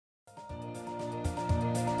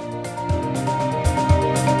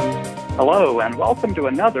Hello, and welcome to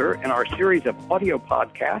another in our series of audio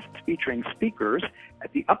podcasts featuring speakers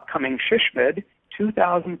at the upcoming SHSMD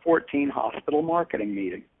 2014 Hospital Marketing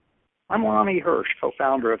Meeting. I'm Lonnie Hirsch,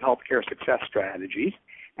 co-founder of Healthcare Success Strategies,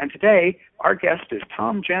 and today our guest is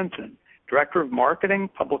Tom Jensen, Director of Marketing,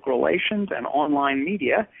 Public Relations, and Online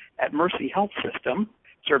Media at Mercy Health System,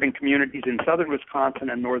 serving communities in southern Wisconsin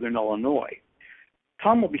and northern Illinois.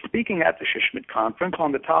 Tom will be speaking at the SHSMD conference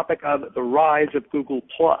on the topic of the rise of Google+.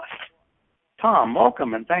 Tom,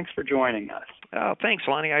 welcome, and thanks for joining us. Thanks,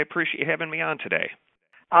 Lonnie. I appreciate you having me on today.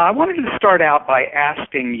 I wanted to start out by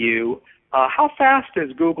asking you, how fast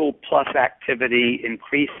is Google+ activity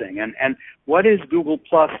increasing, and what is Google+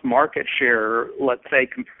 market share, let's say,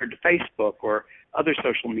 compared to Facebook or other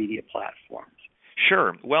social media platforms?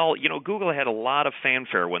 Sure. Well, Google had a lot of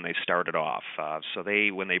fanfare when they started off.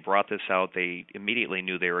 When they brought this out, they immediately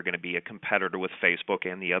knew they were going to be a competitor with Facebook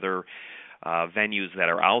and the other venues that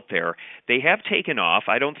are out there. They have taken off.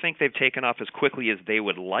 I don't think they've taken off as quickly as they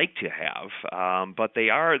would like to have, but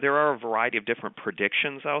there are a variety of different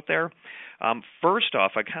predictions out there. First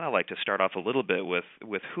off, I kind of like to start off a little bit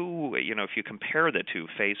with who, if you compare the two,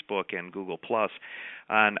 Facebook and Google+,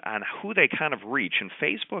 on who they kind of reach. And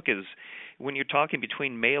Facebook is, when you're talking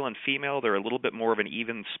between male and female, they're a little bit more of an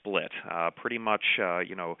even split, pretty much,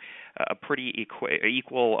 a pretty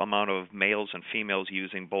equal amount of males and females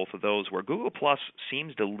using both of those, where Google+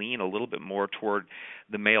 seems to lean a little bit more toward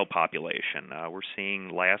the male population. We're seeing,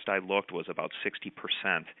 last I looked, was about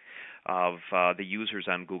 60% of the users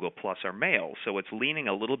on Google+ are male, so it's leaning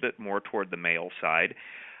a little bit more toward the male side.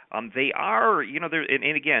 They are,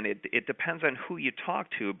 and again, it depends on who you talk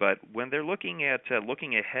to, but when they're looking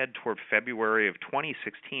ahead toward February of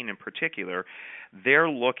 2016 in particular, they're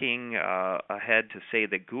looking ahead to say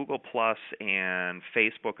that Google+ and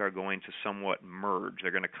Facebook are going to somewhat merge.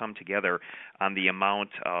 They're going to come together on the amount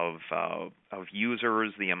of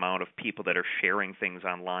users, the amount of people that are sharing things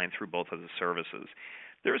online through both of the services.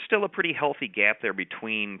 There's still a pretty healthy gap there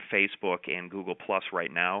between Facebook and Google+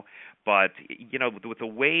 right now, but with the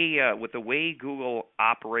way Google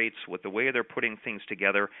operates, with the way they're putting things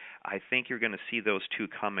together, I think you're going to see those two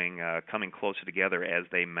coming closer together, as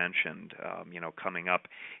they mentioned, coming up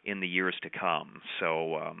in the years to come.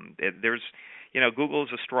 So Google is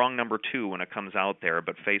a strong number two when it comes out there,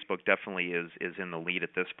 but Facebook definitely is in the lead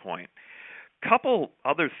at this point. Couple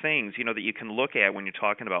other things, that you can look at when you're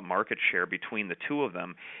talking about market share between the two of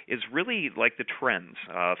them is really like the trends.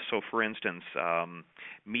 So, for instance,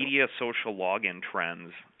 media social login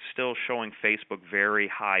trends still showing Facebook very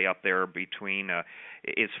high up there between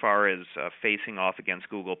as far as facing off against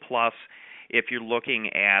Google+. If you're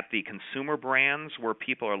looking at the consumer brands where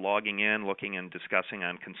people are logging in, looking and discussing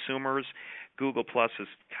on consumers, Google+ has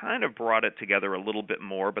kind of brought it together a little bit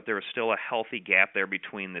more, but there is still a healthy gap there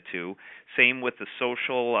between the two. Same with the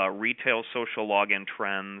retail social login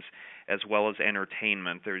trends, as well as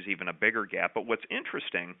entertainment. There's even a bigger gap. But what's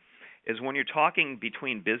interesting is when you're talking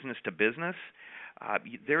between business to business,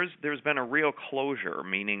 there's been a real closure,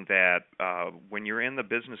 meaning that when you're in the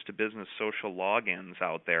business-to-business social logins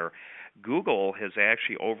out there, Google has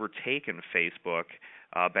actually overtaken Facebook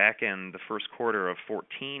back in the first quarter of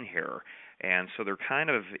 2014 here. And so they're kind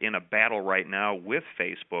of in a battle right now with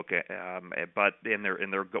Facebook, but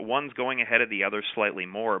they're one's going ahead of the other slightly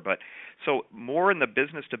more. But so more in the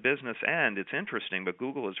business-to-business end, it's interesting. But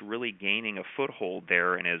Google is really gaining a foothold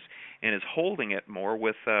there and is holding it more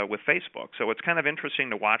with Facebook. So it's kind of interesting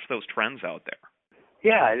to watch those trends out there.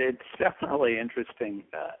 Yeah, it's definitely interesting.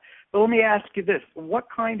 But let me ask you this: what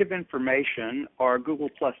kind of information are Google+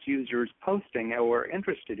 users posting or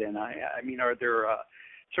interested in? I mean, are there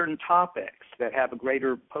certain topics that have a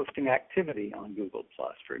greater posting activity on Google+,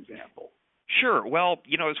 for example? Sure. Well,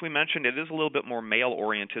 as we mentioned, it is a little bit more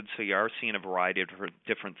male-oriented, so you are seeing a variety of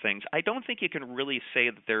different things. I don't think you can really say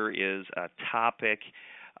that there is a topic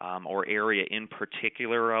or area in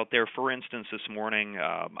particular out there. For instance, this morning,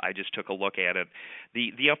 I just took a look at it.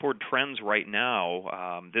 The upward trends right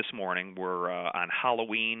now this morning were on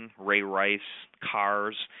Halloween, Ray Rice,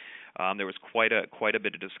 cars. There was quite a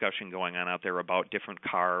bit of discussion going on out there about different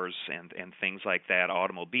cars and things like that,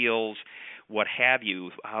 automobiles, what have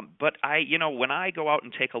you. But when I go out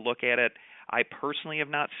and take a look at it, I personally have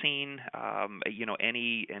not seen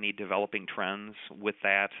any developing trends with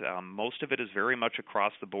that. Most of it is very much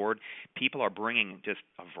across the board. People are bringing just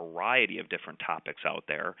a variety of different topics out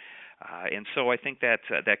there. And so I think that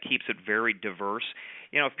keeps it very diverse.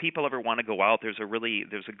 If people ever want to go out, there's a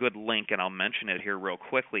good link, and I'll mention it here real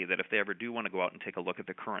quickly, that if they ever do want to go out and take a look at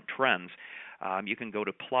the current trends, you can go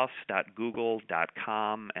to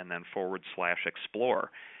plus.google.com and then /explore.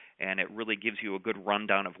 and it really gives you a good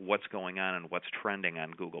rundown of what's going on and what's trending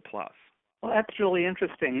on Google+. Well, that's really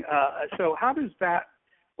interesting. So how does that,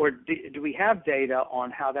 or do we have data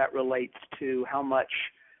on how that relates to how much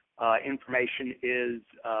information is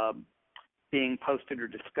being posted or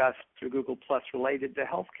discussed through Google Plus related to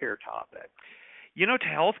healthcare topics? You know, to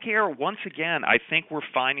healthcare, once again, I think we're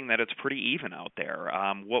finding that it's pretty even out there.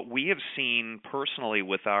 What we have seen personally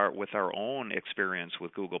with our own experience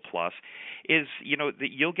with Google Plus is, you know,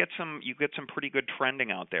 that you get some pretty good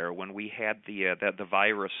trending out there. When we had the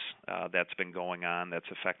virus that's been going on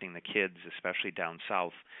that's affecting the kids, especially down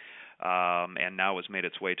south, and now has made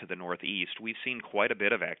its way to the Northeast, we've seen quite a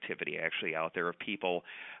bit of activity actually out there of people,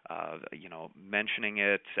 mentioning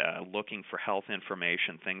it, looking for health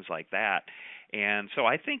information, things like that. And so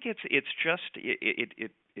I think it's just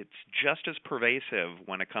as pervasive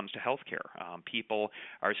when it comes to healthcare. People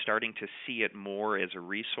are starting to see it more as a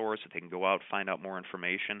resource that they can go out, find out more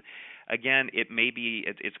information. Again,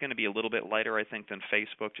 it's going to be a little bit lighter, I think, than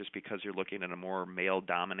Facebook, just because you're looking at a more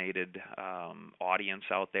male-dominated audience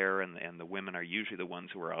out there, and the women are usually the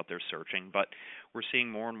ones who are out there searching. But we're seeing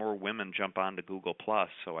more and more women jump onto Google Plus,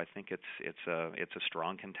 so I think it's a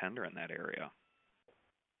strong contender in that area.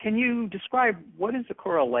 Can you describe what is the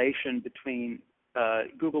correlation between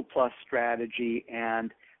Google Plus strategy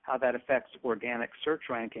and how that affects organic search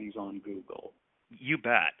rankings on Google? You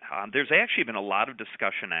bet. There's actually been a lot of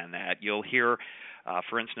discussion on that. You'll hear,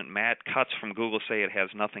 for instance, Matt Cutts from Google say it has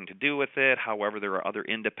nothing to do with it. However, there are other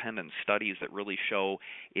independent studies that really show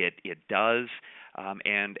it does.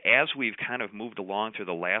 And as we've kind of moved along through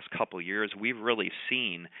the last couple of years, we've really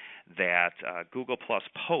seen that Google Plus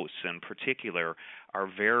posts in particular are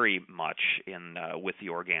very much in with the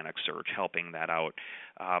organic search, helping that out.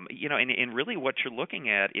 And really what you're looking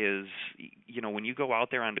at is, when you go out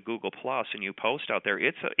there onto Google Plus and you post out there,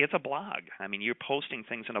 it's a blog. I mean, you're posting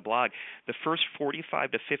things in a blog. The first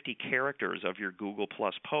 45 to 50 characters of your Google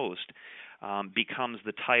Plus post becomes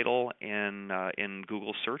the title in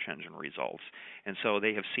Google search engine results. And so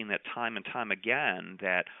they have seen that time and time again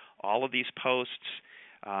that all of these posts,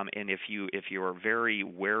 and if you are very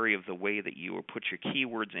wary of the way that you put your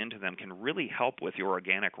keywords into them, can really help with your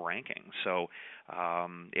organic ranking. So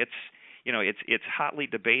it's hotly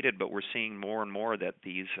debated, but we're seeing more and more that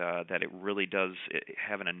that it really does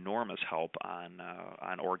have an enormous help on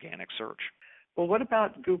organic search. Well, what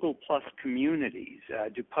about Google Plus communities?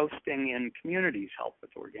 Do posting in communities help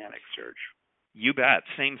with organic search? You bet.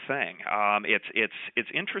 Same thing. It's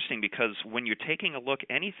interesting because when you're taking a look,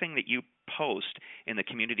 anything that you post in the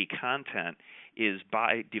community content is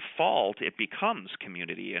by default, it becomes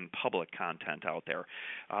community and public content out there.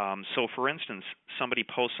 So, for instance, somebody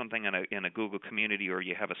posts something in a Google community, or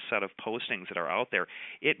you have a set of postings that are out there,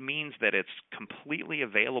 it means that it's completely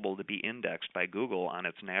available to be indexed by Google on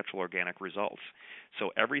its natural organic results.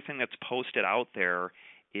 So everything that's posted out there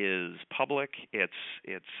is public, it's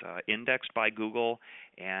indexed by Google,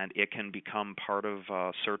 and it can become part of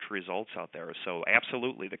search results out there. So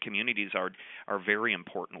absolutely, the communities are very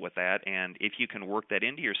important with that, and if you can work that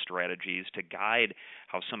into your strategies to guide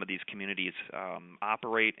how some of these communities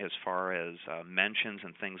operate as far as mentions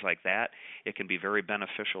and things like that, it can be very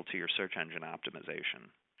beneficial to your search engine optimization.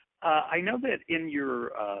 I know that in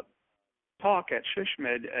your talk at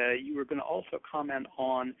SHSMD, you were going to also comment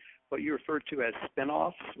on what you referred to as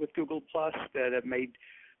spin-offs with Google Plus that have made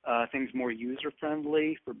things more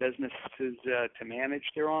user-friendly for businesses to manage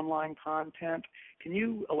their online content. Can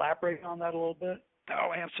you elaborate on that a little bit?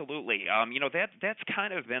 Oh, absolutely. That's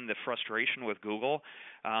kind of been the frustration with Google.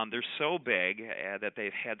 They're so big that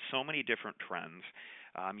they've had so many different trends.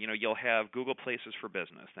 You'll have Google Places for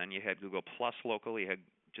Business, then you had Google Plus Local, you had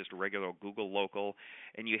just regular Google Local,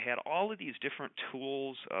 and you had all of these different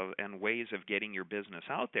tools and ways of getting your business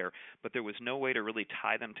out there, but there was no way to really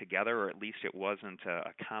tie them together, or at least it wasn't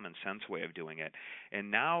a common sense way of doing it. And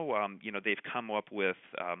now, they've come up with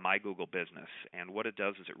My Google Business, and what it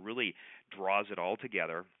does is it really draws it all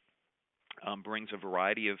together, brings a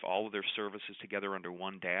variety of all of their services together under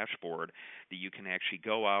one dashboard that you can actually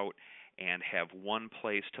go out and have one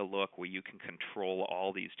place to look where you can control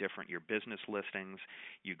all these different, your business listings,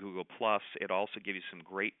 your Google Plus. It also gives you some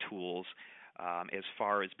great tools as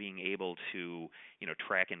far as being able to,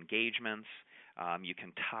 track engagements. You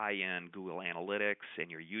can tie in Google Analytics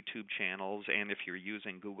and your YouTube channels, and if you're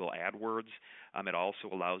using Google AdWords, it also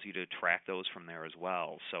allows you to track those from there as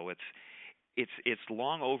well. So it's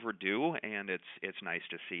long overdue, and it's nice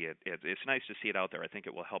to see it. It's nice to see it out there. I think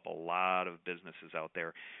it will help a lot of businesses out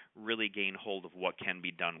there really gain hold of what can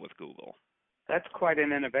be done with Google. That's quite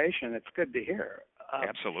an innovation. It's good to hear.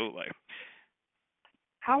 Absolutely.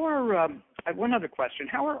 How are I have one other question.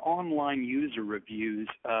 How are online user reviews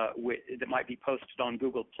that might be posted on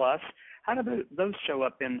Google+? How do those show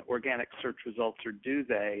up in organic search results, or do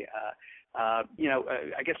they? I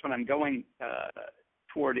guess what I'm going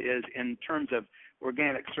toward is, in terms of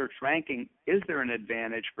organic search ranking, is there an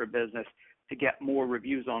advantage for a business to get more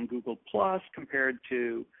reviews on Google+ compared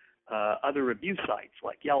to other review sites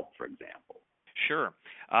like Yelp, for example? Sure,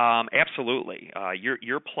 absolutely.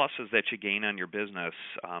 Your pluses that you gain on your business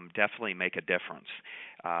definitely make a difference.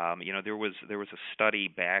 There was a study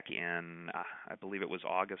back in I believe it was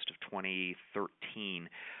August of 2013.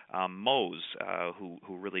 Moz, who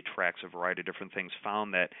really tracks a variety of different things,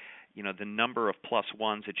 found that the number of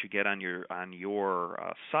 +1s that you get on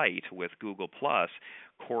your site with Google+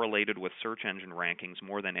 correlated with search engine rankings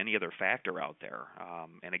more than any other factor out there.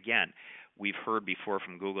 And again, we've heard before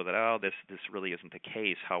from Google that this really isn't the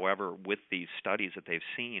case. However, with these studies that they've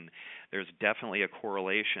seen, there's definitely a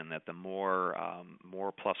correlation that the more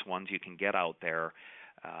 +1s you can get out there,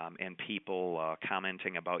 and people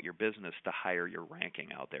commenting about your business, the higher your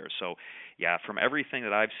ranking out there. So, yeah, from everything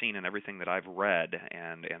that I've seen and everything that I've read,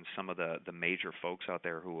 and some of the major folks out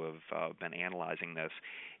there who have been analyzing this,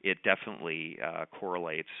 it definitely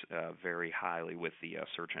correlates very highly with the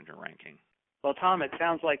search engine ranking. Well, Tom, it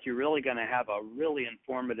sounds like you're really going to have a really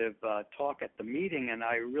informative talk at the meeting, and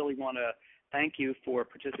I really want to thank you for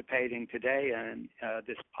participating today in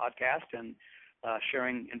this podcast and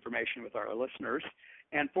sharing information with our listeners.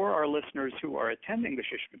 And for our listeners who are attending the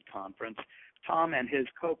Shishmed Conference, Tom and his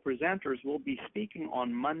co-presenters will be speaking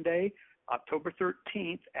on Monday, October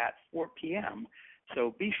 13th at 4 p.m.,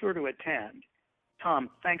 so be sure to attend. Tom,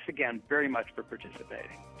 thanks again very much for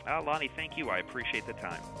participating. Lonnie, thank you. I appreciate the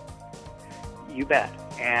time. You bet.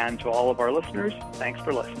 And to all of our listeners, thanks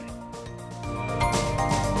for listening.